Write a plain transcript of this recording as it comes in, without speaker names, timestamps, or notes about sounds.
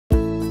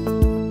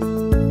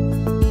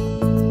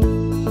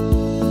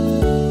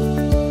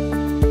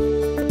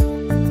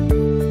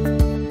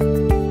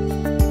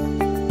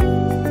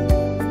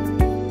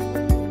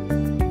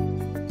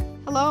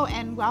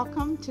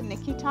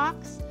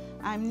Talks.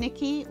 I'm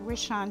Nicki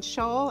Rishon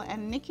Scholl,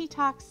 and Nicki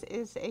Talks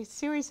is a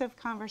series of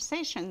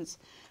conversations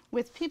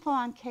with people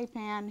on Cape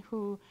Ann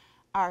who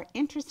are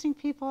interesting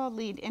people,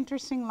 lead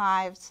interesting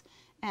lives,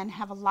 and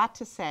have a lot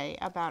to say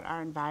about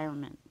our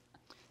environment.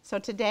 So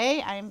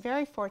today I am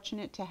very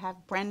fortunate to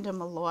have Brenda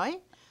Malloy,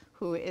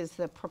 who is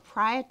the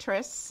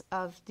proprietress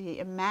of the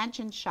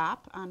Imagine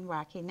Shop on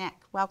Rocky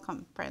Neck.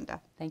 Welcome, Brenda.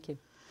 Thank you.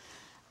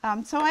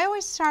 So I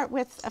always start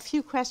with a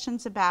few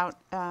questions about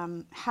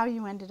how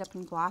you ended up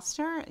in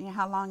Gloucester,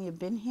 how long you've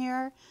been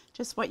here,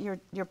 just what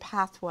your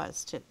path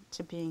was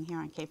to being here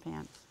on Cape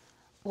Ann.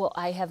 Well,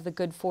 I have the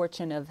good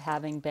fortune of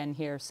having been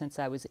here since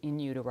I was in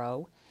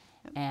utero,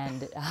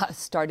 and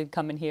started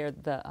coming here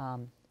the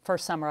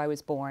first summer I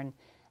was born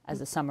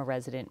as a summer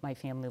resident. My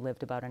family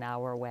lived about an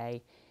hour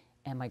away,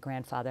 and my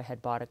grandfather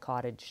had bought a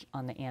cottage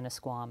on the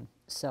Annisquam,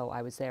 so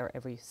I was there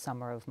every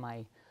summer of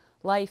my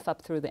life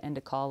up through the end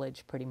of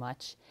college pretty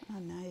much. Oh,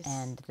 nice.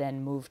 And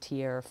then moved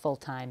here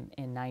full-time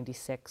in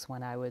 '96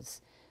 when I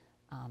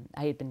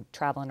had been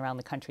traveling around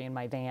the country in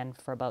my van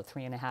for about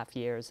 3.5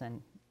 years,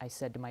 and I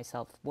said to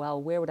myself,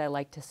 well, where would I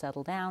like to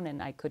settle down?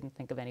 And I couldn't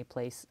think of any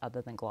place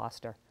other than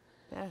Gloucester.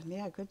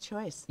 Yeah, good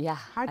choice. Yeah,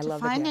 hard to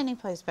find any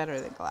place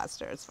better than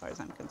Gloucester as far as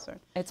I'm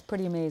concerned. It's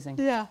pretty amazing.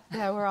 Yeah,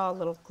 we're all a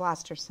little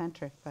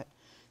Gloucester-centric. But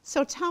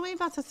so tell me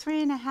about the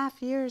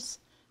 3.5 years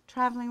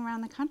traveling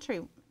around the country.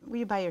 Were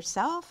you by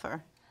yourself,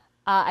 or?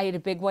 I had a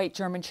big white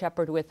German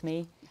Shepherd with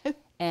me,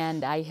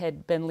 and I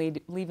had been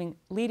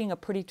leading a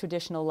pretty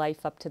traditional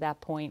life up to that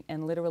point,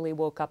 and literally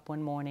woke up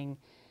one morning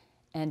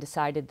and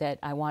decided that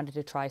I wanted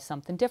to try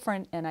something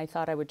different, and I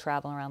thought I would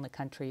travel around the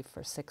country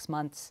for 6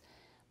 months,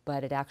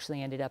 but it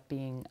actually ended up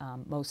being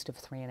most of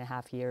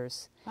 3.5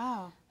 years.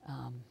 Wow.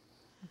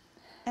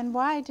 And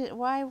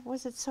why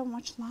was it so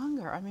much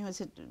longer? I mean,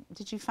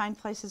 did you find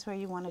places where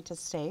you wanted to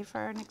stay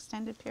for an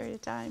extended period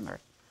of time,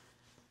 or?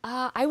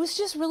 I was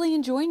just really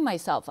enjoying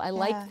myself. I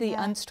liked the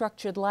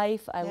unstructured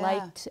life. I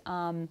liked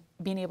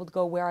being able to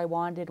go where I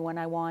wanted, when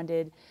I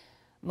wanted.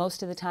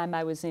 Most of the time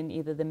I was in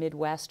either the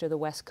Midwest or the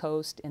West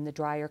Coast in the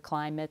drier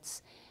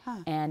climates,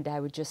 and I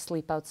would just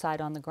sleep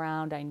outside on the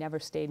ground. I never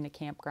stayed in a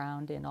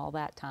campground in all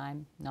that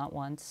time, not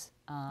once.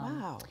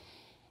 Wow.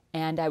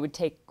 And I would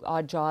take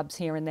odd jobs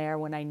here and there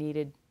when I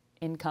needed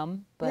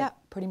income, but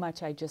pretty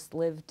much I just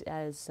lived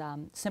as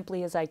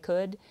simply as I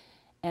could.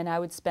 And I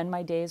would spend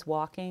my days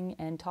walking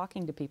and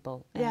talking to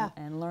people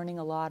and learning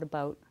a lot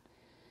about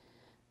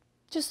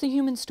just the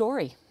human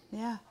story.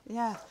 Yeah.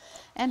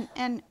 And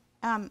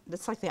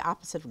it's like the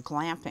opposite of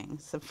glamping.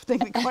 It's the thing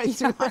that goes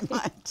through my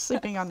mind,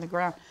 sleeping on the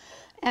ground.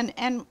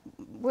 And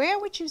where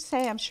would you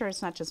say, I'm sure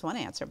it's not just one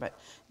answer, but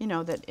you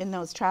know, that in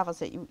those travels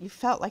that you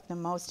felt like the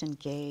most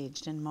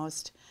engaged and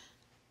most,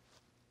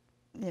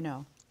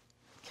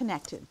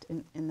 connected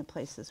in the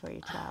places where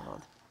you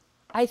traveled?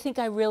 I think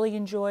I really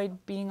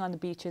enjoyed being on the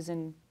beaches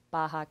in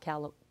Baja,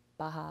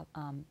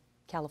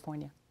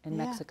 California, in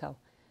Mexico.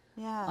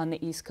 Yeah. On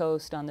the East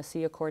Coast, on the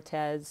Sea of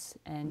Cortez,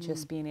 and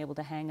just being able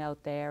to hang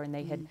out there. And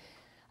they had,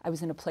 I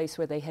was in a place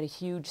where they had a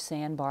huge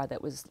sandbar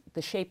that was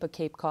the shape of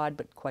Cape Cod,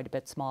 but quite a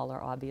bit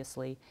smaller,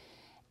 obviously.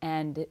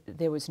 And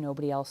there was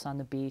nobody else on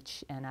the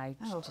beach, and I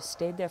just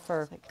stayed there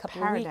for a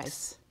couple of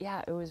weeks.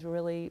 Yeah, it was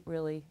really,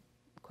 really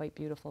quite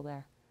beautiful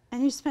there.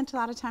 And you spent a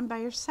lot of time by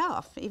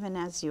yourself, even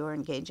as you were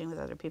engaging with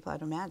other people,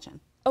 I'd imagine.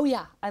 Oh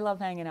yeah, I love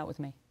hanging out with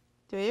me.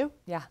 Do you?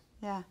 Yeah.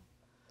 Yeah.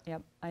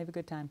 Yep, I have a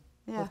good time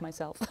with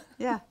myself.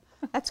 Yeah,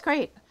 that's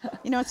great.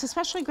 It's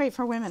especially great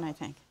for women, I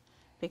think,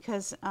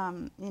 because,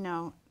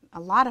 a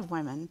lot of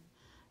women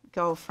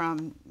go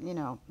from,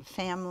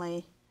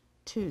 family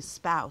to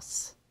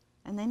spouse,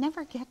 and they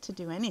never get to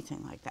do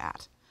anything like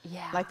that.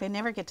 Yeah. Like they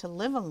never get to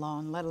live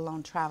alone, let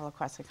alone travel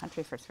across the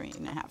country for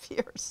 3.5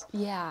 years.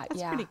 Yeah,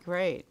 That's pretty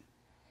great.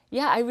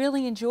 Yeah, I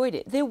really enjoyed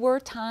it. There were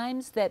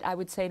times that I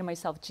would say to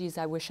myself, geez,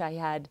 I wish I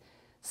had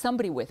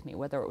somebody with me,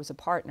 whether it was a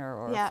partner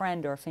or a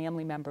friend or a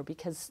family member,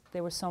 because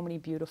there were so many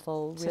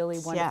beautiful, really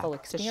wonderful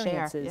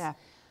experiences. Yeah.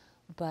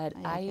 But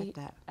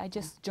I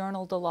just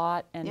journaled a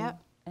lot and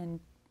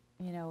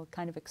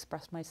kind of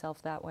expressed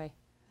myself that way.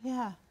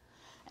 Yeah.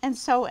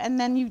 And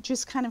then you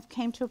just kind of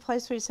came to a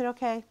place where you said,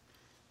 okay,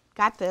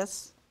 got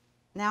this.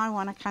 Now I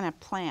want to kind of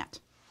plant.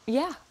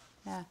 Yeah.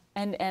 Yeah.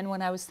 And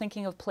when I was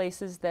thinking of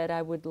places that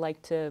I would like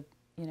to,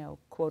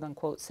 quote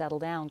unquote, settle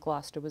down,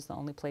 Gloucester was the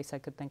only place I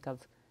could think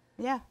of.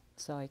 Yeah.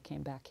 So I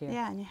came back here.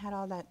 Yeah, and you had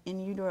all that in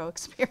utero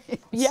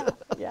experience. Yeah.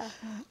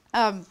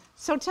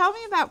 So tell me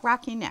about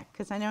Rocky Neck,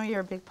 because I know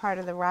you're a big part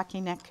of the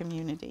Rocky Neck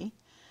community.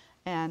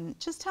 And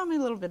just tell me a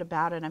little bit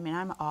about it. I mean,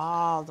 I'm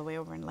all the way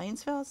over in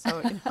Lanesville,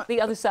 so the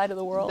other side of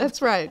the world.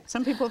 That's right.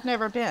 Some people have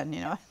never been,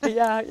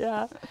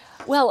 Yeah.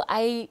 Well,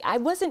 I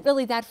wasn't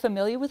really that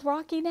familiar with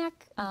Rocky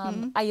Neck.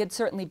 I had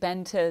certainly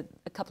been to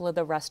a couple of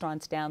the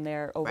restaurants down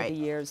there over the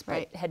years,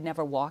 but had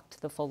never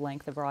walked the full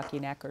length of Rocky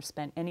Neck or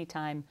spent any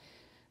time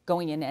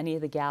going in any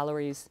of the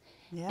galleries.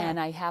 Yeah. And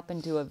I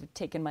happened to have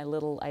taken I had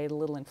a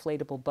little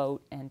inflatable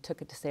boat and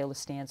took it to Sailor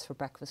Stance for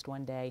breakfast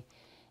one day,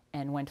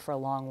 and went for a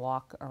long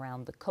walk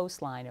around the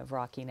coastline of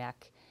Rocky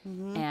Neck.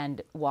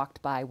 and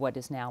walked by what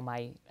is now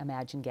my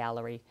Imagine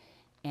Gallery.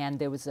 And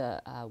there was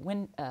a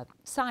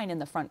sign in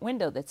the front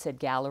window that said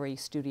Gallery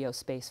Studio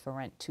Space for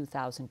Rent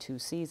 2002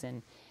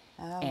 season.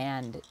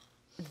 And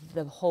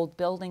the whole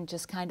building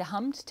just kind of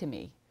hummed to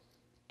me.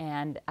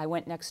 And I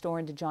went next door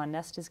into John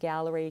Nesta's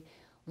gallery,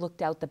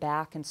 looked out the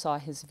back and saw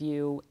his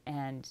view,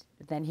 and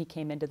then he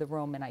came into the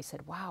room and I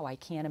said, wow, I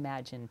can't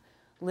imagine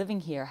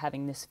living here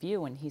having this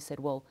view. And he said,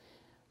 well,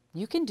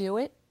 you can do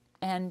it.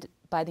 And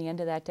by the end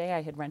of that day,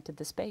 I had rented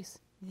the space.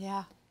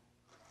 Yeah.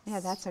 Yeah,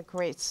 that's a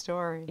great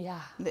story.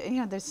 Yeah.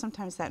 You know, there's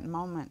sometimes that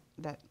moment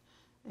that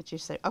you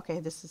say, okay,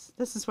 this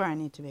is where I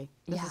need to be.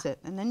 This is it.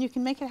 And then you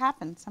can make it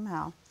happen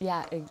somehow.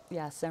 Yeah,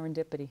 yeah,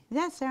 serendipity.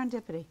 Yeah,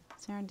 serendipity.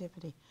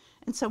 Serendipity.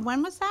 And so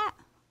when was that?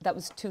 That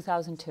was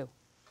 2002.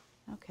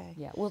 Okay.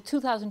 Yeah, well,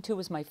 2002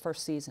 was my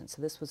first season,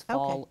 so this was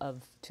fall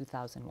of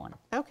 2001.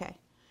 Okay.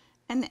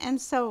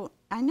 And so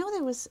I know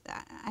there was,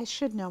 I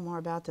should know more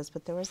about this,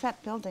 but there was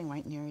that building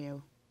right near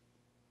you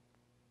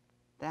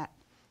that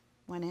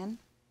went in.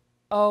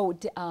 Oh,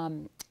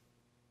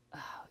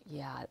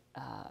 yeah,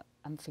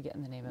 I'm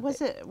forgetting the name of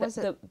it. Was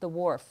it the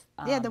wharf?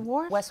 Yeah, the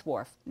wharf? West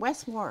Wharf.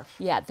 West Wharf.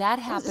 Yeah, that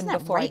happened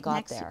before I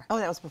got there. Oh,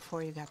 that was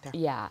before you got there.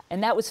 Yeah,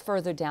 and that was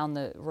further down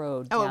the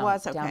road. Oh, down, it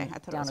was? Okay, Down, I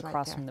thought it down was right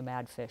across there. from the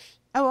Madfish.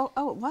 Oh,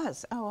 it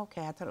was. Oh,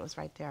 okay, I thought it was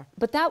right there.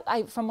 But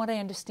that, from what I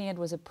understand,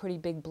 was a pretty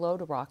big blow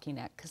to Rocky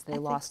Neck because they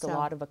lost a so.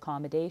 lot of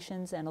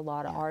accommodations and a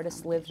lot of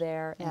artists lived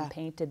there and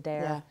painted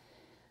there.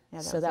 Yeah,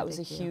 so that was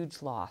a big deal.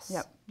 huge loss.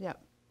 Yep.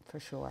 For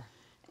sure.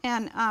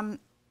 And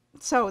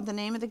so the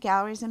name of the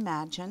gallery is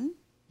Imagine.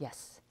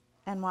 Yes.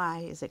 And why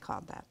is it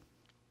called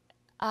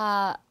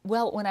that?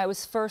 Well, when I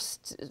was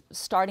first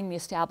starting the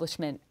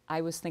establishment,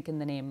 I was thinking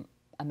the name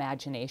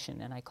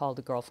Imagination, and I called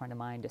a girlfriend of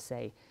mine to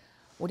say,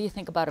 what do you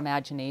think about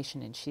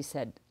imagination? And she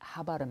said,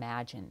 how about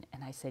imagine?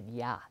 And I said,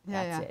 yeah,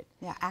 that's it.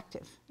 Yeah,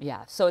 active.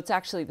 Yeah, so it's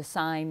actually the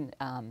sign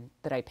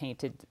that I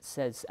painted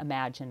says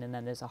imagine, and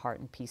then there's a heart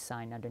and peace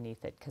sign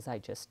underneath it, because I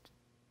just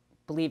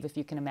believe if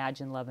you can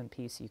imagine love and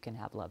peace, you can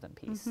have love and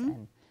peace.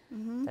 And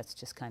that's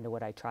just kind of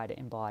what I try to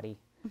embody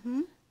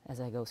as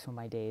I go through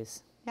my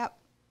days. Yep.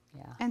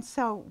 Yeah. And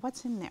so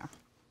what's in there?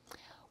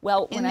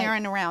 Well, In there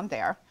and around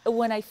there.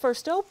 When I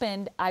first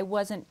opened, I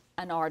wasn't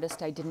an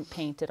artist. I didn't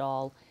paint at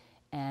all.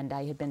 And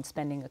I had been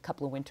spending a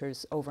couple of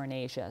winters over in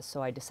Asia,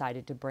 so I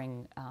decided to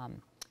bring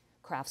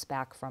crafts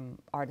back from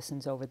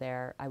artisans over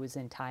there. I was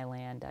in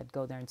Thailand. I'd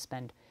go there and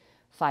spend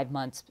 5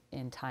 months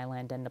in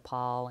Thailand and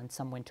Nepal, and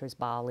some winters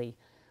Bali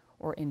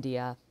or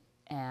India.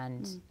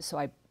 And so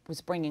I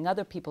was bringing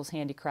other people's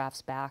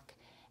handicrafts back,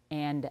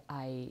 and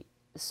I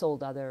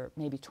sold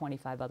maybe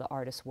 25 other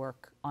artists'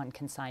 work on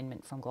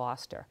consignment from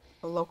Gloucester.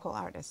 A local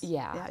artist.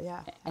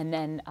 Yeah. And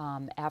then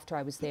after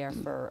I was there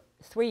for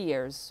 3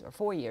 years or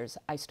 4 years,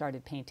 I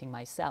started painting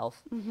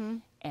myself.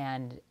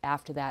 And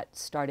after that,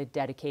 started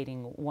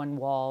dedicating one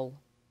wall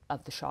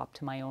of the shop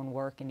to my own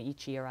work. And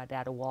each year I'd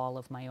add a wall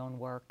of my own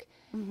work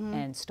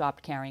and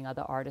stopped carrying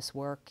other artists'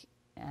 work.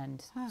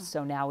 And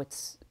so now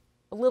it's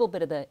a little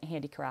bit of the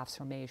handicrafts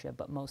from Asia,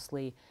 but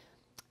mostly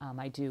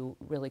I do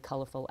really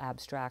colorful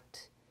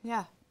abstract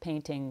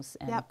paintings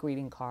and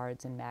greeting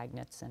cards and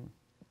magnets, and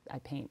I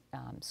paint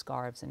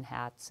scarves and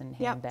hats and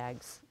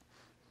handbags.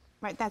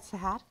 Right, that's the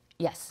hat?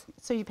 Yes.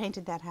 So you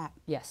painted that hat?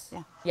 Yes.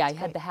 Yeah, I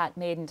had the hat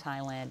made in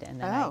Thailand, and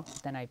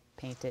then I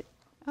paint it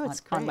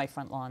on my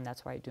front lawn.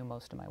 That's where I do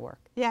most of my work.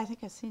 Yeah, I think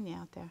I've seen you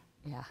out there.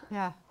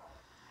 Yeah.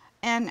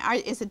 And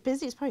is it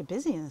busy? It's probably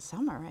busy in the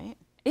summer, right?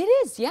 It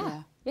is,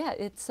 yeah.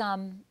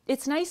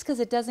 It's nice because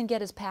it doesn't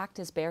get as packed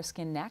as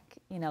Bearskin Neck.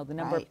 You know, the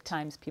number of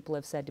times people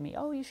have said to me,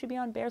 oh, you should be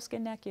on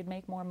Bearskin Neck, you'd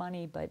make more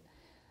money. But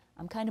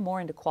I'm kind of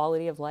more into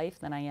quality of life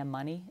than I am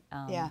money.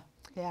 And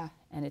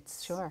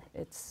it's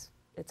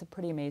a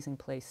pretty amazing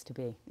place to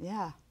be.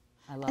 Yeah.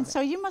 I love it. And so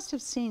you must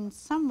have seen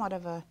somewhat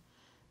of a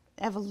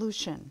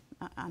evolution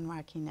on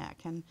Rocky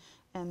Neck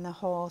and the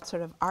whole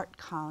sort of art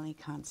colony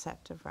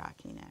concept of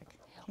Rocky Neck.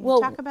 Can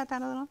you talk about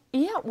that a little?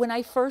 Yeah, when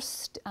I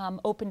first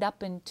opened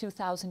up in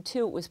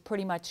 2002, it was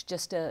pretty much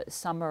just a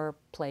summer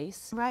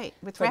place. Right,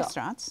 with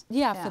restaurants.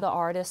 For the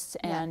artists.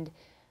 And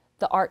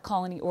the Art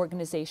Colony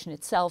organization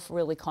itself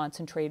really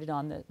concentrated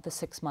on the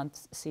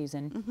 6-month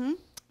season.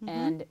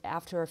 And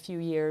after a few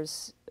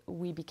years,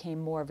 we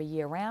became more of a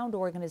year-round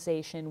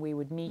organization. We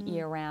would meet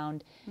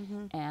year-round.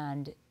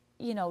 And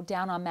you know,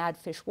 down on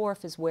Madfish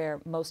Wharf is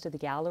where most of the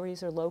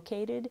galleries are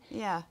located.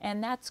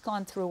 And that's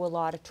gone through a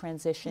lot of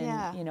transition,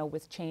 you know,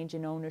 with change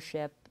in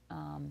ownership.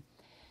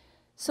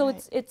 So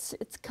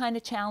it's kind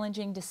of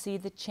challenging to see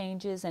the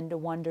changes and to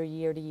wonder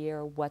year to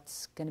year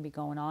what's going to be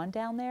going on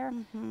down there.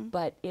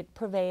 But it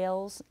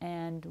prevails,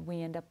 and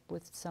we end up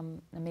with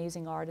some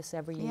amazing artists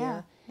every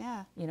year.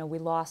 You know, we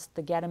lost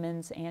the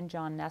Gettemans and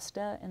John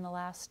Nesta in the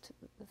last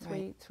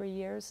three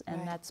years,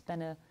 and that's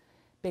been a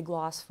big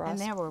loss for us.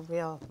 And they were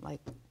real, like,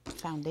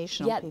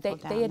 foundational people down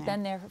there. They had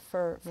been there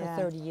for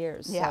 30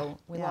 years, so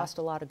we lost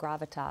a lot of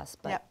gravitas.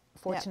 But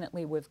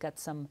fortunately, we've got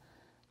some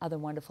other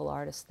wonderful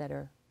artists that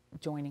are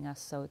joining us,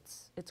 so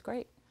it's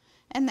great.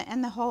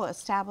 And the whole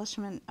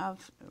establishment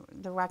of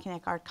the Rocky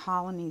Neck Art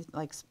Colony,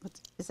 like,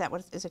 is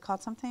it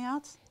called something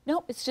else?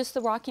 No, it's just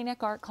the Rocky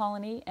Neck Art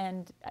Colony,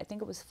 and I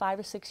think it was 5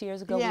 or 6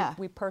 years ago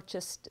we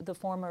purchased the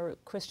former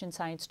Christian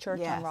Science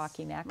Church on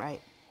Rocky Neck,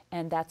 right.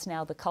 And that's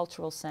now the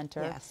Cultural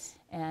Center, Yes.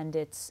 And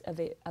it's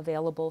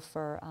available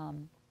for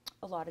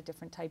a lot of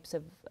different types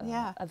of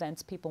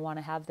events people want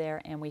to have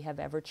there, and we have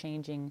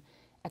ever-changing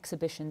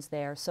exhibitions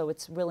there, so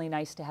it's really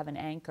nice to have an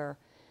anchor.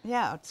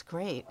 Yeah, it's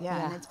great.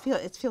 Yeah, and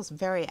it feels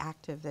very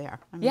active there.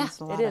 I mean, Yeah,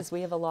 it is.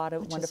 We have a lot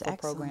of wonderful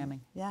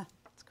programming. Yeah,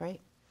 it's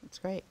great. It's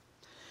great.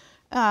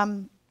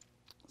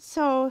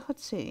 So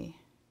let's see.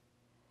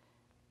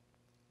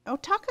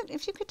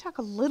 If you could talk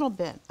a little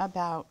bit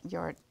about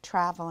your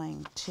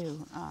traveling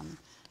to,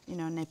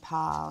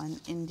 Nepal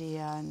and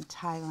India and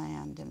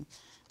Thailand, and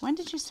when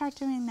did you start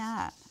doing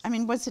that? I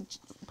mean,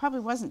 probably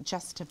wasn't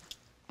just to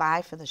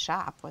buy for the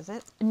shop, was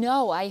it?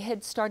 No, I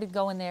had started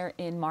going there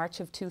in March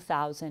of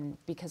 2000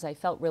 because I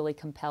felt really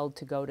compelled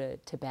to go to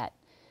Tibet.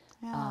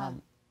 Yeah.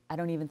 I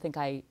don't even think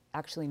I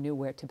actually knew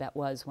where Tibet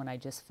was when I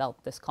just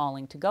felt this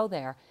calling to go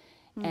there.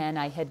 And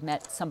I had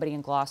met somebody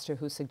in Gloucester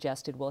who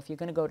suggested, well, if you're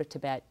going to go to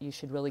Tibet, you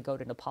should really go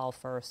to Nepal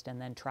first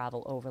and then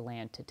travel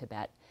overland to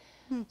Tibet.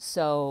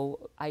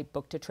 So I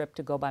booked a trip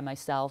to go by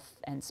myself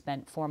and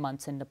spent 4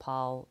 months in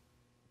Nepal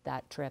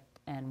that trip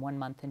and 1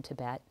 month in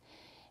Tibet,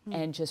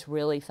 and just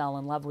really fell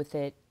in love with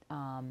it.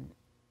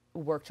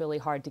 Worked really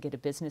hard to get a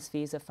business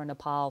visa for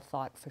Nepal,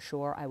 thought for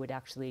sure I would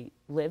actually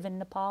live in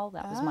Nepal.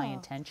 That was my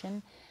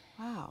intention.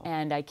 Wow.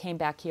 And I came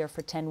back here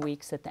for 10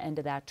 weeks at the end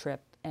of that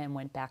trip and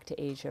went back to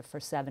Asia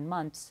for 7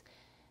 months.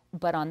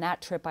 But on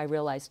that trip, I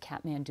realized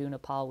Kathmandu,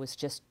 Nepal was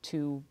just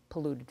too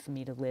polluted for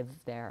me to live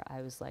there.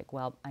 I was like,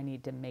 well, I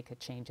need to make a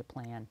change of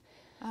plan.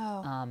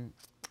 Oh.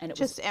 And it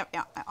just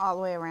all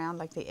the way around,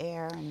 like the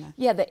air and the...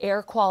 Yeah, the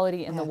air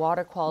quality and the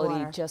water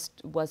quality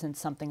just wasn't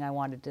something I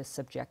wanted to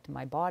subject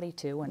my body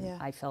to, and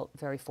I felt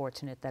very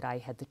fortunate that I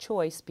had the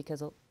choice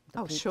because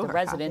the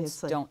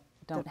residents don't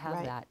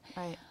have that.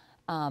 Right.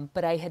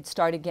 But I had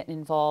started getting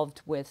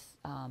involved with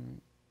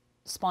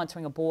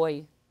sponsoring a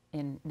boy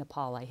in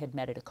Nepal I had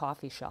met at a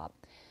coffee shop.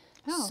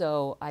 Oh.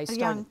 So I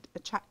started...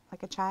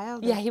 like a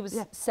child? Yeah, he was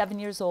 7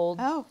 years old.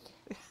 Oh.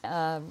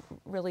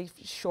 Really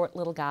short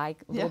little guy,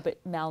 a little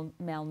bit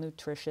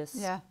malnutritious.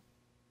 Yeah.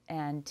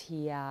 And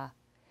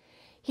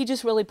he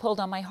just really pulled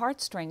on my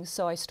heartstrings,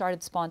 so I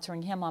started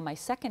sponsoring him on my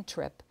second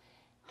trip.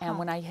 And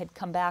when I had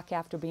come back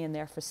after being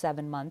there for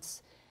 7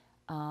 months,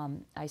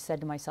 I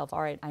said to myself,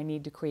 all right, I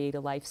need to create a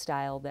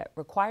lifestyle that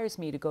requires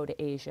me to go to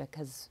Asia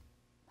because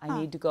I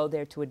need to go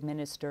there to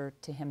administer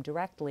to him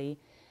directly.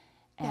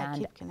 And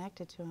keep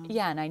connected to him.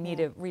 Yeah, and I need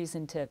a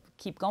reason to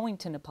keep going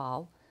to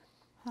Nepal.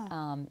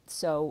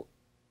 So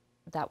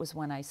that was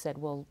when I said,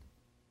 well,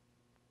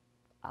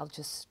 I'll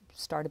just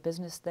start a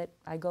business that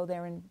I go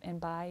there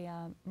and buy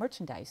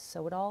merchandise.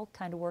 So it all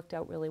kind of worked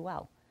out really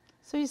well.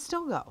 So you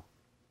still go.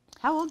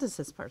 How old is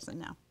this person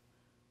now?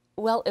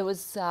 Well, it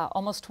was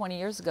almost 20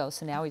 years ago,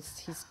 so now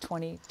he's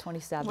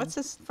 27. What's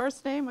his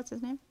first name? What's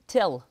his name?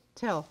 Till.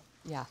 Till.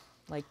 Yeah,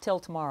 like till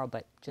tomorrow,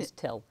 but just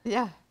Till.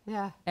 Yeah,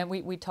 yeah. And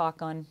we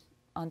talk on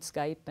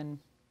Skype and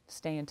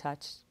stay in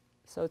touch.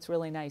 So it's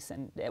really nice.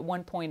 And at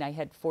one point I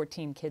had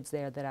 14 kids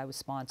there that I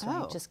was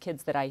sponsoring, just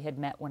kids that I had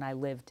met when I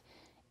lived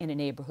in a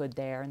neighborhood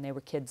there, and they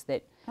were kids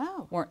that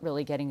weren't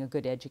really getting a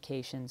good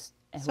education.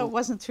 So it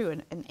wasn't through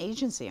an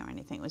agency or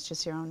anything, it was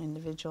just your own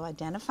individual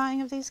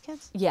identifying of these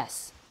kids?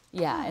 Yes.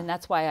 Yeah, and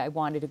that's why I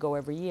wanted to go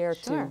every year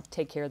to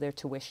take care of their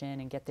tuition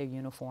and get their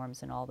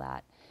uniforms and all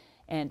that.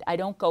 And I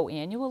don't go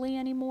annually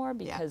anymore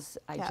because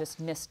I just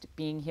missed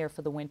being here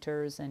for the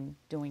winters and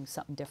doing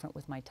something different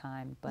with my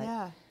time.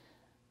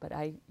 But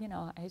I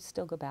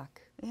still go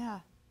back. Yeah.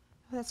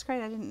 Oh, that's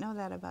great. I didn't know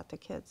that about the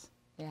kids.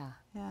 Yeah.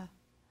 Yeah.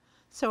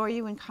 So are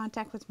you in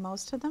contact with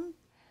most of them?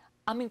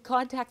 I'm in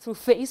contact through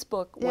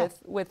Facebook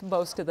with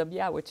most of them,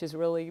 which is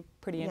really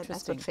pretty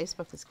interesting. That's what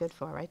Facebook is good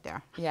for right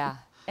there. Yeah.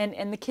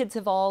 And the kids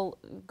have all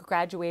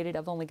graduated.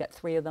 I've only got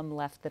 3 of them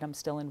left that I'm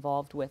still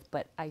involved with,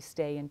 but I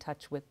stay in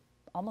touch with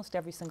almost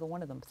every single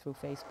one of them through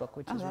Facebook,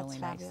 which is really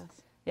nice.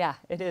 Fabulous. Yeah,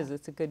 it is.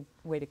 It's a good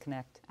way to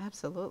connect.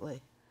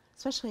 Absolutely.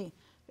 Especially,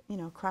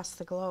 across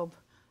the globe.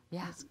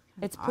 Yeah,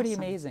 it's pretty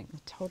amazing.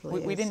 It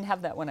totally is. We didn't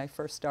have that when I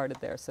first started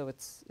there, so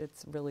it's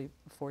really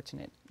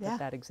fortunate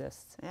that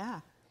exists.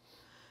 Yeah.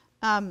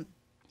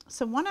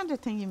 So one other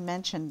thing you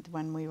mentioned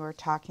when we were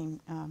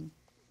talking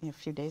a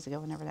few days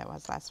ago, whenever that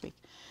was, last week,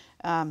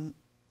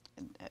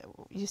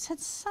 you said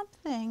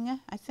something,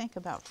 I think,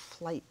 about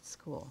flight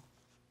school.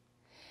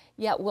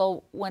 Yeah,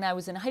 well, when I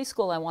was in high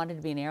school, I wanted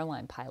to be an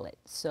airline pilot.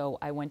 So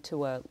I went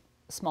to a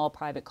small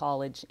private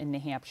college in New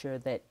Hampshire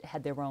that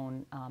had their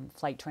own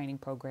flight training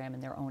program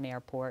and their own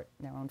airport,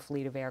 their own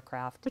fleet of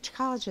aircraft. Which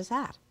college is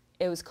that?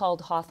 It was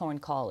called Hawthorne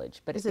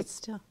College. But is it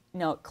still?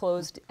 No, it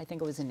closed, I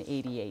think it was in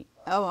 '88.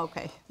 Oh,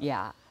 okay.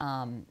 Yeah.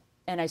 And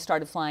I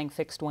started flying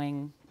fixed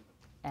wing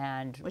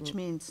and... Which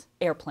means?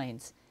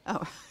 Airplanes. Oh,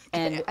 okay.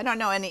 And I don't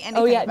know anything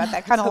about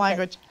that kind of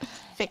language.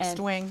 Fixed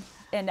wing.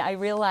 And I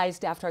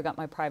realized after I got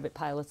my private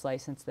pilot's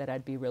license that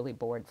I'd be really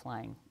bored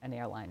flying an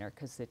airliner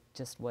because it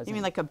just wasn't. You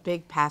mean like a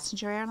big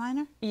passenger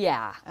airliner?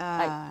 Yeah,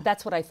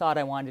 that's what I thought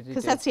I wanted to do.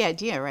 Because that's the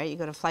idea, right? You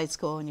go to flight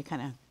school and you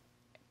kind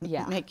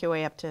of make your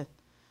way up to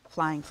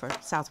flying for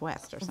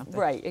Southwest or something.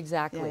 Right,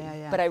 exactly.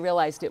 Yeah. But I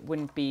realized it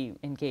wouldn't be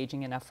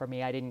engaging enough for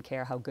me. I didn't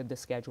care how good the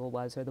schedule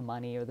was or the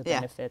money or the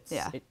benefits.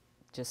 Yeah.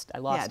 I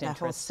lost interest. Yeah, that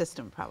whole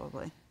system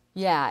probably.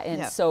 Yeah,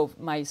 and so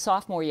my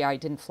sophomore year I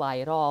didn't fly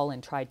at all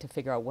and tried to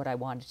figure out what I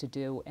wanted to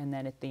do. And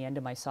then at the end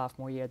of my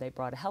sophomore year, they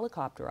brought a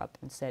helicopter up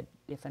and said,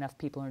 if enough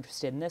people are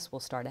interested in this, we'll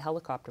start a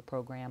helicopter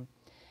program.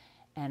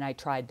 And I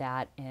tried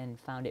that and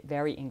found it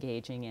very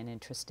engaging and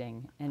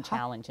interesting and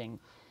challenging.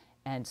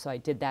 And so I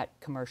did that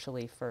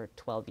commercially for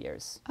 12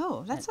 years.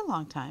 Oh, that's a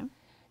long time.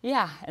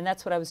 Yeah, and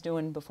that's what I was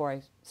doing before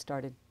I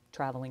started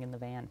traveling in the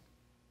van.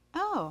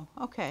 Oh,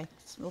 okay.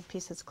 This little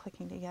pieces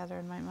clicking together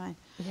in my mind.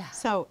 Yeah.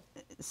 So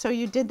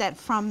you did that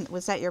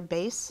was that your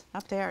base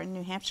up there in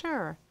New Hampshire?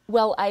 Or?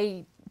 Well,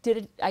 I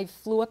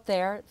flew up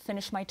there,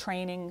 finished my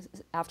training.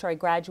 After I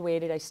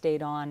graduated, I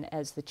stayed on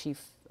as the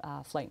chief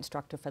flight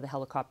instructor for the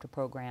helicopter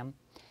program,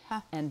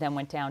 and then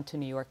went down to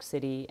New York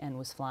City and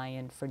was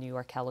flying for New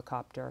York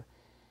Helicopter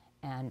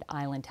and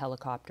Island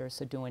Helicopter,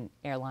 so doing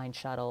airline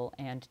shuttle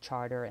and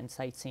charter and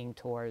sightseeing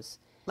tours.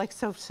 Like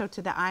so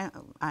to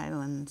the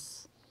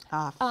islands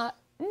off?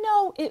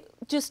 No,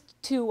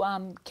 just to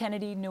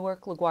Kennedy,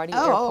 Newark, LaGuardia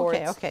airports.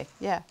 Oh, okay,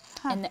 yeah.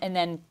 And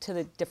then to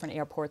the different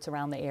airports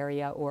around the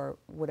area or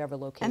whatever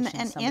location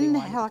and somebody in the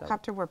wanted to go.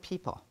 helicopter were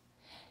people?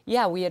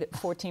 Yeah, we had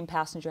 14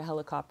 passenger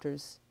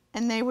helicopters.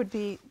 And they would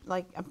be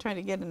like, I'm trying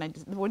to get an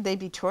idea, would they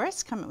be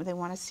tourists coming? Would they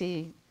want to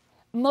see?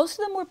 Most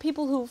of them were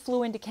people who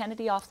flew into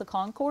Kennedy off the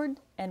Concorde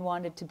and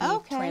wanted to be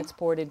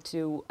transported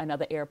to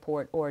another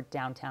airport or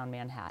downtown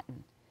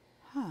Manhattan.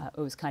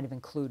 It was kind of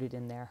included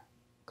in their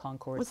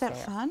Concorde Was that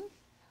fare. fun?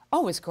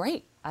 Oh, it was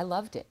great. I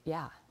loved it,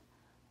 yeah.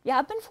 Yeah,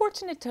 I've been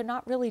fortunate to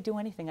not really do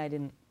anything I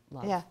didn't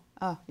love. Yeah.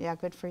 Oh, yeah,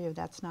 good for you.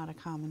 That's not a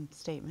common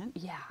statement.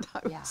 Yeah, I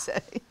would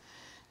say.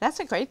 That's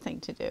a great thing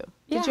to do.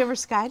 Yeah. Did you ever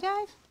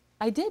skydive?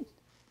 I did.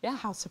 Yeah.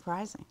 How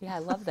surprising. Yeah, I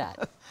love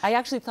that. I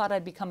actually thought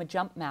I'd become a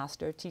jump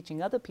master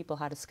teaching other people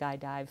how to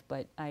skydive,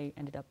 but I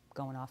ended up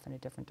going off in a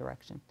different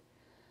direction.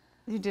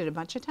 You did a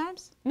bunch of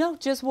times? No,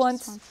 just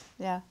once.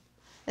 Yeah.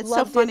 It's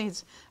Loved so funny.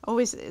 It's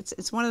always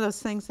it's one of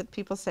those things that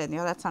people say,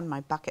 that's on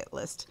my bucket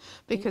list,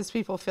 because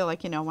people feel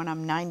like, when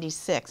I'm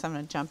 96, I'm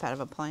going to jump out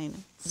of a plane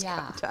and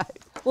skydive.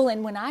 Well,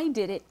 and when I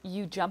did it,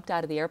 you jumped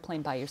out of the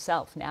airplane by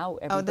yourself. Now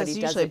everybody that's does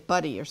usually it. a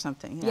buddy or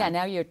something. Yeah,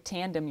 now you're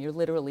tandem. You're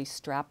literally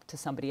strapped to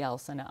somebody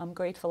else, and I'm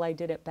grateful I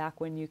did it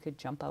back when you could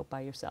jump out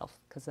by yourself,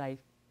 because I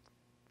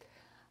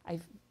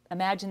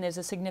imagine there's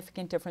a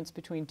significant difference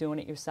between doing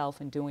it yourself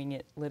and doing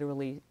it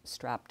literally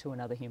strapped to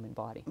another human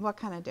body. What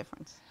kind of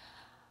difference?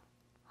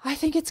 I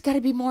think it's got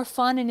to be more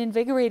fun and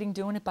invigorating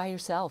doing it by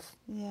yourself.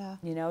 Yeah.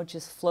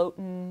 Just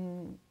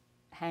floating,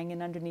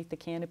 hanging underneath the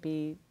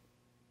canopy,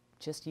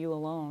 just you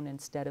alone,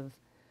 instead of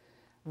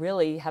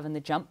really having the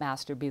jump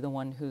master be the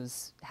one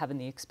who's having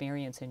the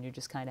experience and you're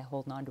just kind of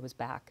holding on to his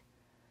back.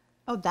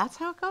 Oh, that's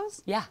how it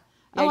goes? Yeah.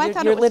 Oh, I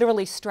thought you're it was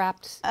literally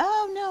strapped.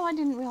 Oh, no, I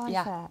didn't realize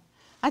that.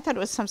 I thought it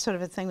was some sort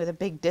of a thing with a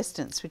big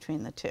distance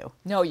between the two.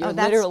 No, you're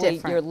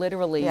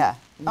literally yeah.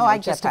 I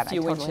get just that. a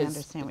few I totally inches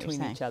understand what you're between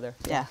saying. each other.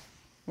 Yeah.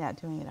 Yeah,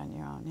 doing it on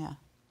your own.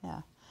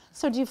 Yeah.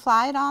 So do you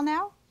fly at all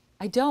now?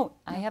 I don't.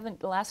 I haven't.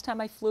 The last time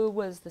I flew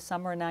was the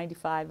summer of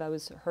 '95. I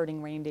was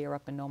herding reindeer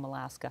up in Nome,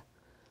 Alaska.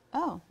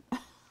 Oh.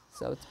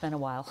 So it's been a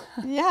while.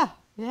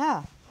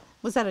 Yeah.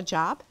 Was that a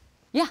job?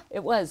 Yeah,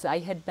 it was. I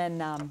had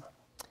been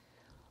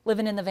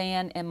living in the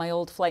van, and my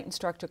old flight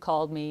instructor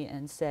called me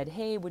and said,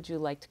 hey, would you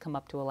like to come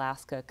up to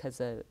Alaska,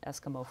 because an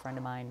Eskimo friend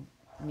of mine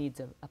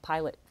needs a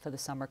pilot for the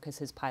summer because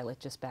his pilot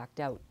just backed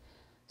out.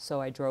 So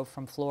I drove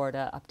from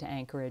Florida up to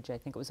Anchorage. I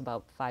think it was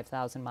about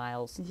 5,000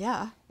 miles.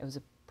 Yeah. It was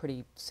a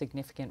pretty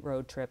significant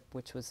road trip,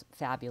 which was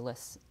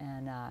fabulous.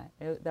 And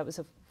that was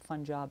a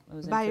fun job. It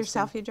was By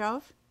yourself you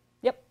drove?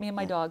 Yep, me and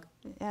my dog.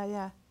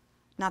 Yeah.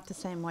 Not the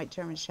same white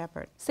German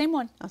Shepherd? Same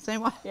one. Oh,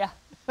 same one? Yeah.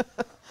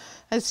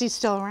 Is he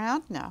still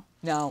around? No.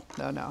 No.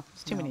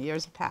 It's too many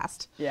years have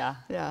passed. Yeah.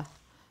 Yeah.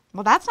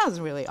 Well, that sounds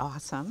really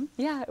awesome.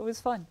 Yeah, it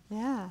was fun.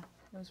 Yeah.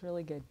 It was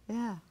really good.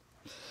 Yeah.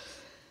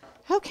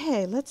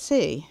 Okay, let's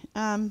see.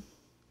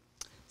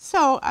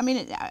 So, I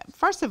mean,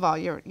 first of all,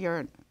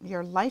 your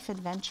life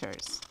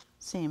adventures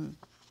seem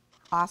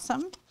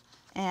awesome,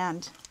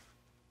 and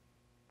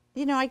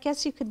I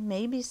guess you could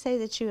maybe say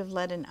that you have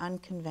led an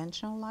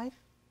unconventional life.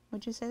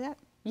 Would you say that?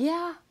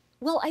 Yeah.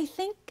 Well, I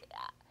think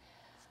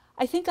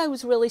I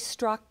was really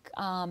struck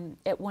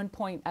at one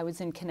point. I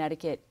was in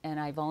Connecticut and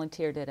I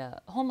volunteered at a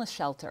homeless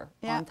shelter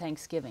on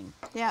Thanksgiving.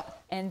 Yeah.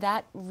 And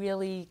that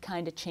really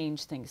kind of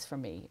changed things for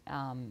me.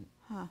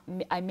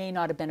 I may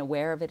not have been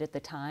aware of it at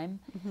the time,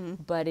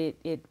 but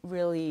it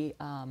really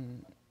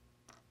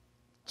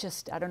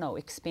just, I don't know,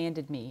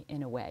 expanded me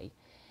in a way.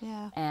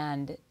 Yeah.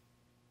 And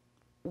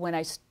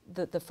when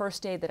the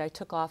first day that I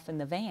took off in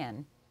the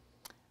van,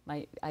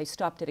 I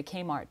stopped at a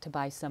Kmart to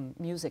buy some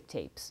music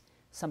tapes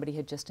somebody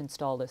had just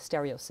installed a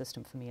stereo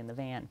system for me in the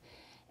van.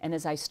 And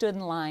as I stood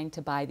in line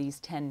to buy these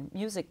 10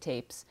 music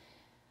tapes,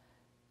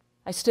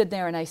 I stood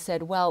there and I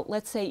said, well,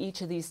 let's say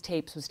each of these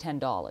tapes was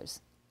 $10.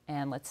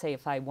 And let's say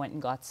if I went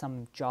and got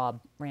some job,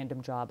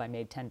 random job, I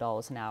made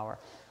 $10 an hour.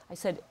 I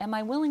said, am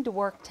I willing to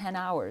work 10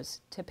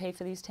 hours to pay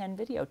for these 10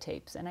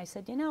 videotapes? And I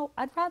said, you know,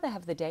 I'd rather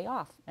have the day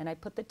off. And I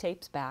put the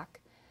tapes back.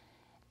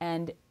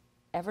 And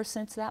ever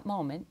since that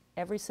moment,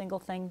 every single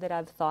thing that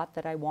I've thought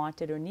that I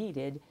wanted or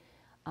needed,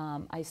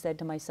 I said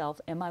to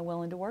myself, am I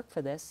willing to work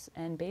for this?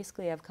 And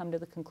basically I've come to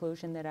the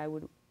conclusion that I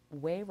would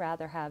way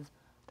rather have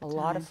a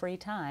lot of free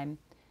time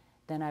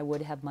than I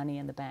would have money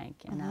in the bank.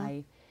 And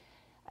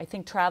I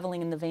think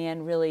traveling in the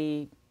van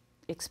really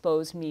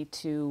exposed me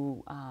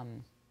to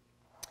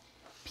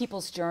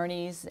people's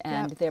journeys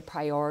and their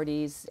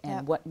priorities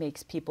and what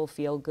makes people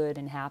feel good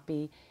and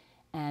happy.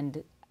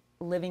 And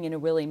living in a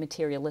really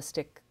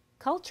materialistic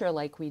culture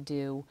like we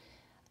do,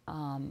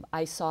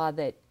 I saw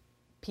that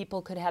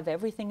people could have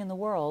everything in the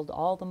world,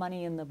 all the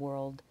money in the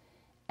world,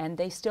 and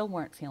they still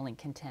weren't feeling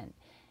content.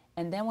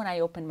 And then when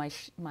I opened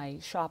my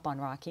shop on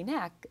Rocky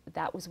Neck,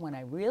 that was when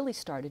I really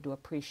started to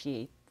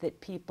appreciate that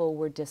people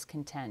were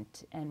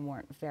discontent and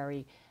weren't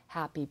very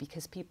happy,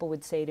 because people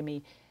would say to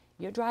me,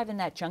 you're driving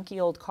that junky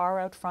old car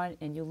out front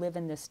and you live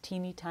in this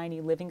teeny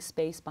tiny living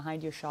space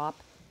behind your shop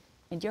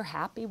and you're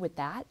happy with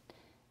that?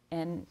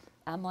 And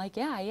I'm like,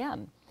 yeah, I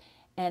am.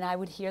 And I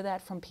would hear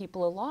that from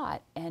people a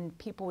lot. And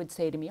people would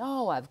say to me,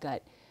 oh, I've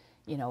got,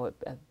 you know,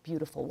 a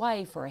beautiful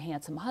wife or a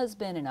handsome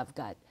husband, and I've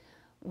got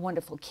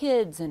wonderful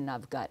kids, and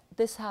I've got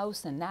this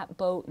house and that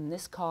boat and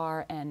this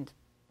car, and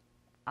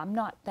I'm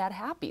not that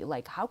happy.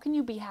 Like, how can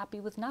you be happy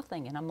with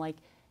nothing? And I'm like,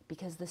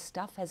 because this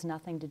stuff has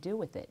nothing to do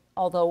with it.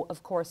 Although,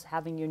 of course,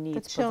 having your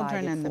needs provided for. The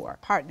children and the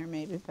partner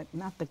maybe, but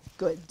not the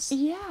goods.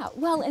 Yeah,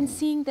 well, and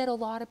seeing that a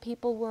lot of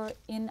people were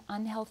in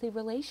unhealthy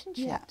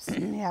relationships.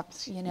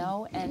 You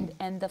know,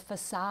 and the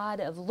facade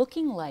of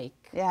looking like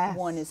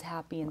one is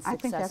happy and successful.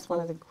 I think that's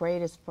one of the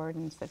greatest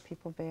burdens that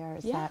people bear,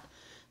 is that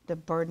the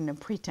burden of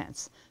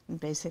pretense, and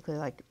basically,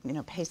 like, you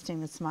know,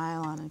 pasting the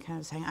smile on and kind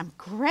of saying, I'm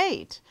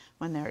great,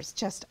 when there's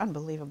just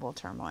unbelievable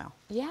turmoil.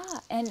 Yeah,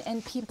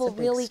 and people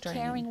really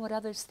caring what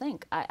others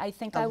think. I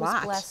think I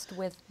was blessed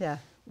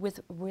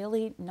with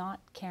really not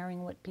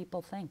caring what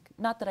people think.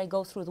 Not that I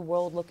go through the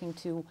world looking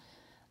to,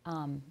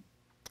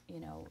 you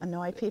know,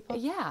 annoy people.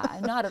 Yeah,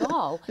 not at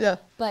all.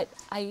 But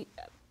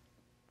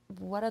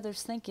what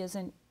others think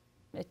isn't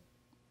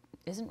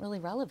really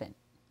relevant.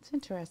 It's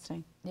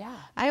interesting. Yeah.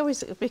 I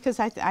always, because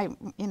I,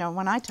 you know,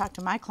 when I talk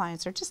to my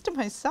clients, or just to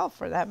myself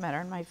for that matter,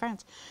 and my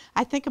friends,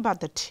 I think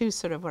about the two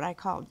sort of what I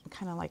call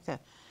kind of like the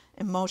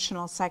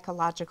emotional,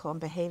 psychological,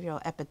 and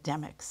behavioral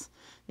epidemics,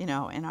 you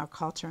know, in our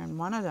culture. And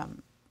one of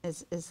them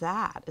is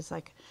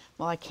like,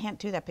 well, I can't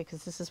do that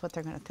because this is what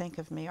they're going to think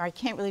of me, or I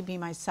can't really be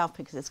myself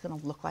because it's going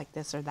to look like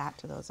this or that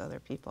to those other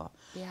people.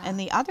 Yeah. And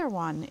the other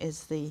one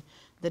is the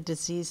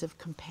disease of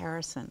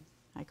comparison,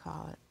 I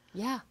call it.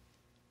 Yeah.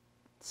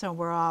 So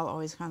we're all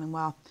always kind of,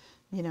 well,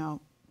 you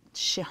know,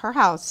 her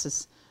house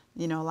is,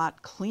 you know, a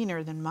lot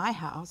cleaner than my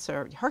house,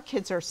 or her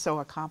kids are so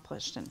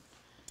accomplished, and,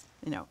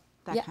 you know,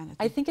 that kind of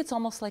thing. I think it's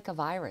almost like a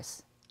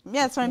virus.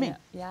 Yeah, that's what I mean.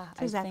 Yeah,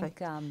 exactly. I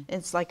think,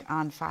 it's like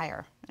on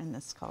fire in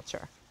this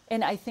culture.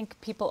 And I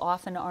think people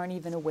often aren't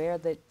even aware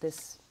that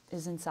this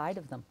is inside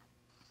of them.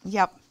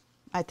 Yep,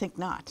 I think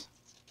not.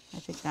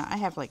 I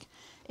have like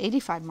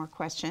 85 more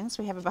questions.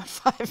 We have about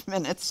 5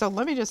 minutes, so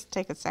let me just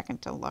take a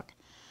second to look.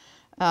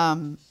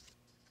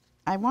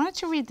 I wanted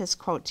to read this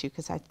quote to you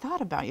because I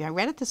thought about you. I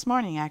read it this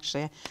morning,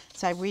 actually.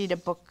 So I read a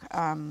book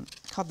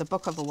called The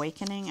Book of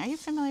Awakening. Are you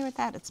familiar with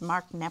that? It's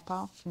Mark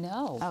Nepo.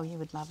 No. Oh, you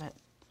would love it.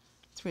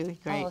 It's really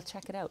great. Oh, I'll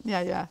check it out.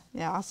 Yeah,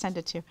 I'll send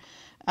it to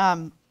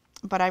you.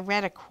 But I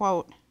read a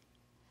quote,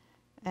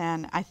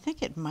 and I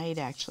think it might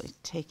actually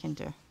take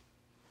into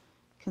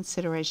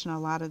consideration a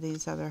lot of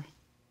these other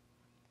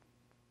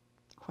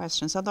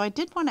questions. Although I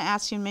did want to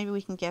ask you, and maybe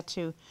we can get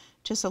to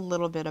just a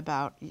little bit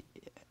about,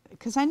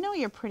 because I know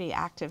you're pretty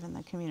active in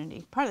the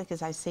community, partly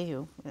because I see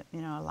you,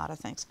 you know, a lot of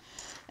things.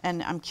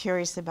 And I'm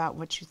curious about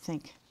what you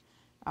think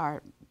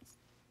are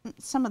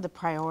some of the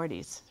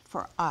priorities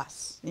for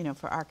us, you know,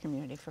 for our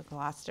community, for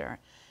Gloucester,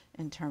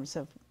 in terms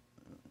of,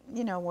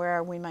 you know,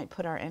 where we might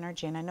put our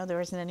energy. And I know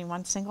there isn't any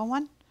one single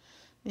one.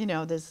 You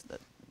know, there's,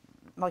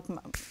 like,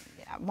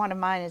 one of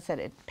mine is that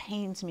it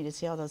pains me to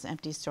see all those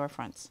empty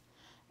storefronts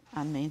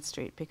on Main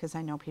Street, because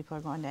I know people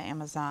are going to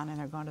Amazon and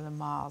they're going to the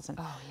malls, and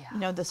you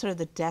know, the sort of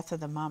the death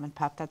of the mom and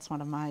pop. That's one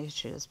of my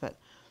issues. But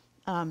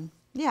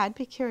yeah, I'd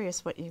be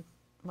curious what you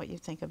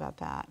think about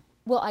that.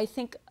 Well, I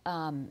think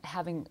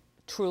having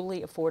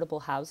truly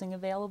affordable housing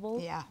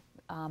available. Yeah.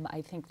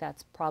 I think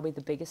that's probably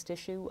the biggest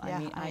issue. Yeah,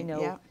 I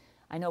mean,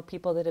 I know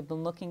people that have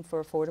been looking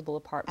for affordable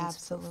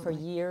apartments for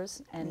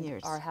years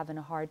and are having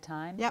a hard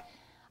time. Yep.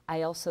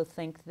 I also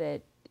think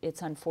that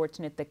it's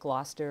unfortunate that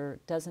Gloucester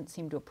doesn't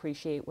seem to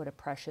appreciate what a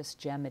precious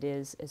gem it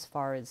is as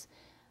far as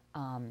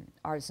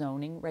our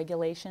zoning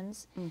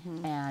regulations,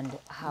 and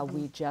how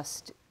we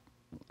just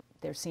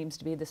there seems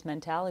to be this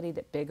mentality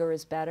that bigger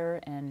is better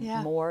and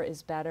more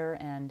is better,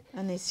 and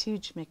these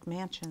huge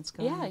McMansions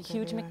going up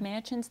huge everywhere.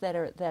 McMansions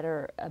that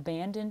are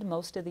abandoned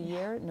most of the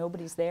year.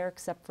 Nobody's there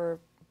except for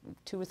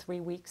 2 or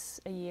 3 weeks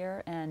a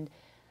year, and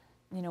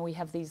you know, we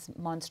have these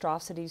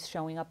monstrosities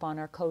showing up on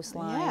our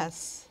coastline.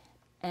 Yes.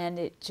 And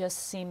it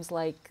just seems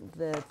like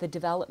the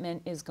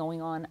development is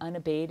going on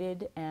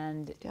unabated,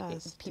 and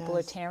people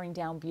are tearing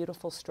down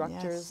beautiful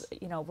structures.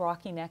 You know,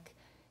 Rocky Neck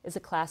is a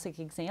classic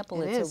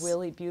example. It's a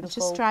really beautiful.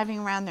 Just driving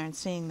around there and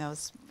seeing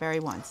those very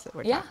ones that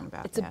we're talking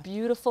about. It's a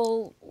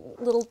beautiful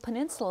little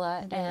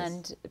peninsula,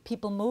 and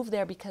people move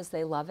there because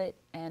they love it.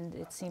 And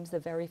it seems the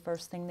very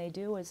first thing they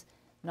do is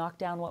knock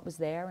down what was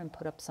there and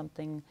put up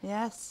something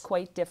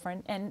quite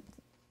different. And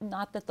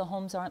not that the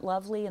homes aren't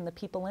lovely and the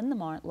people in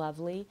them aren't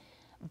lovely,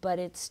 but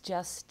it's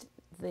just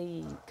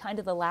the kind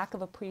of the lack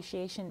of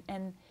appreciation.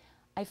 And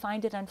I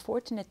find it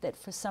unfortunate that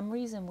for some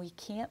reason we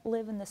can't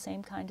live in the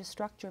same kind of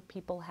structure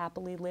people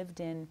happily lived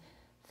in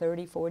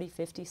 30, 40,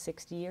 50,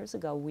 60 years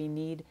ago. We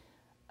need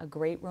a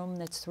great room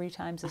that's 3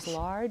 times as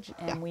large,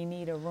 and we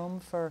need a room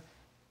for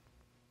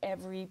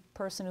every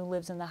person who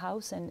lives in the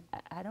house. And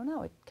I don't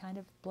know, it kind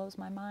of blows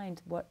my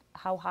mind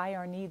how high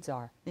our needs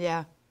are.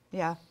 Yeah,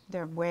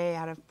 they're way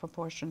out of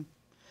proportion.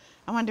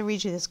 I wanted to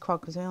read you this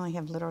quote because we only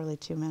have literally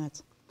 2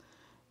 minutes.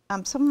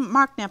 So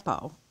Mark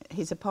Nepo,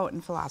 he's a poet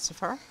and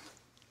philosopher,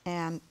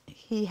 and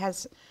he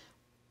has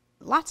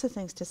lots of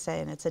things to say,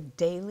 and it's a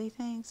daily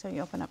thing, so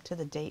you open up to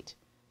the date.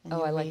 And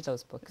I like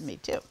those books. Me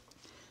too.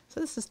 So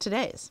this is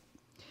today's.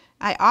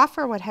 I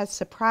offer what has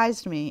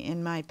surprised me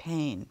in my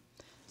pain.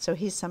 So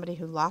he's somebody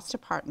who lost a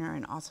partner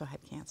and also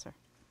had cancer.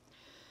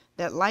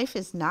 That life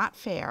is not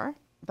fair,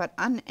 but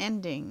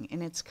unending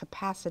in its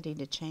capacity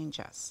to change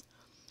us.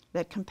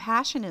 That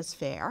compassion is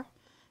fair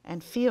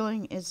and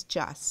feeling is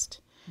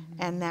just,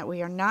 and that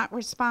we are not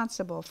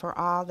responsible for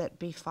all that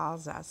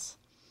befalls us,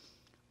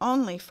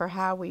 only for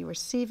how we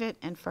receive it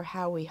and for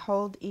how we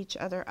hold each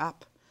other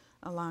up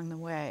along the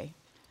way.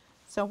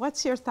 So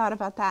what's your thought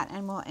about that?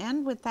 And we'll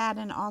end with that,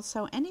 and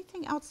also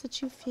anything else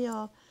that you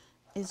feel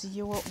is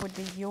would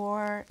be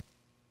your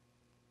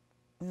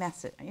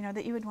message, you know,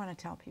 that you would want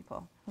to tell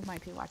people who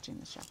might be watching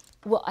the show.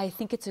 Well, I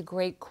think it's a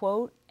great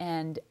quote,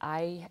 and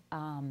I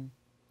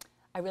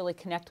really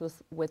connect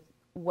with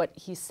what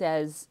he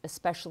says,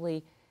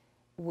 especially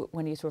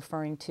when he's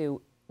referring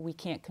to we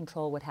can't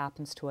control what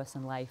happens to us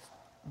in life,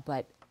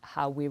 but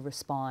how we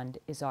respond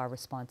is our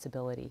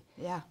responsibility.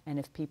 Yeah. And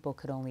if people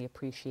could only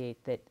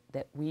appreciate that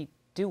we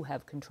do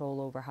have control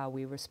over how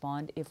we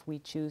respond if we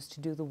choose to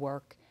do the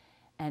work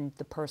and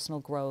the personal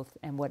growth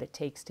and what it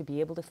takes to be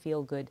able to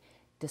feel good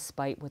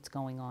despite what's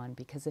going on.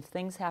 Because if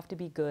things have to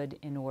be good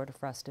in order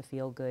for us to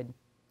feel good,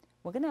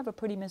 we're going to have a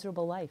pretty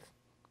miserable life.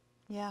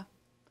 Yeah.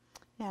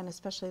 Yeah, and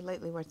especially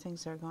lately where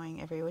things are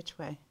going every which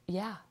way.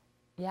 Yeah.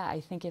 Yeah,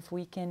 I think if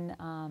we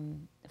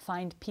can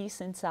find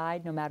peace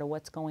inside no matter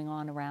what's going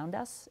on around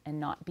us and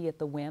not be at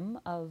the whim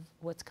of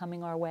what's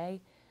coming our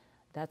way,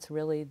 that's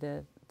really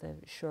the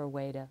sure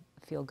way to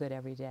feel good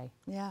every day.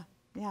 Yeah,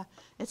 yeah.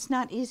 It's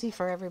not easy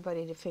for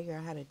everybody to figure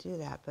out how to do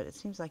that, but it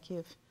seems like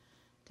you've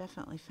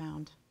definitely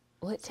found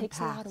Well, it takes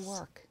paths. a lot of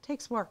work. It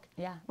takes work.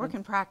 Yeah. Work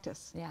and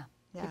practice. Yeah.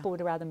 Yeah. People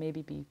would rather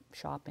maybe be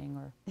shopping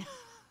or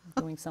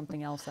doing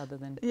something else other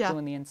than Yeah.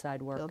 doing the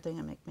inside work. Building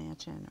a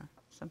McMansion or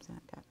something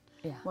like that.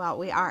 Yeah. Well,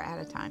 we are out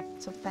of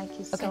time, so thank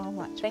you so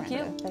much, Thank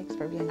Brenda. you. Thanks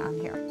for being on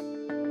here.